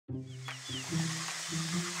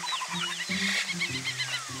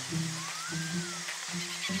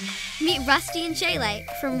Meet Rusty and Sha-Lei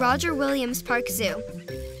from Roger Williams Park Zoo.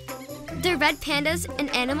 They're red pandas, an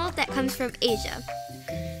animal that comes from Asia.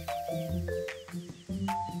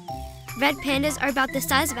 Red pandas are about the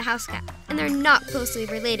size of a house cat, and they're not closely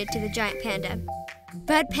related to the giant panda.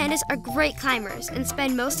 Red pandas are great climbers and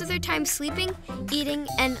spend most of their time sleeping, eating,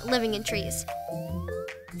 and living in trees.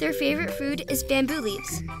 Their favorite food is bamboo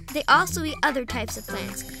leaves. They also eat other types of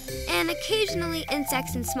plants, and occasionally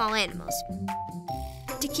insects and small animals.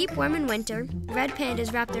 To keep warm in winter, red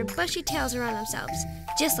pandas wrap their bushy tails around themselves,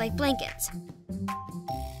 just like blankets.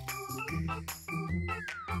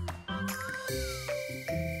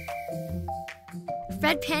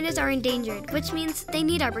 Red pandas are endangered, which means they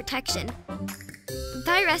need our protection.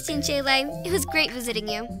 Bye, Rusty and Sha-Lei. It was great visiting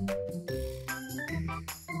you.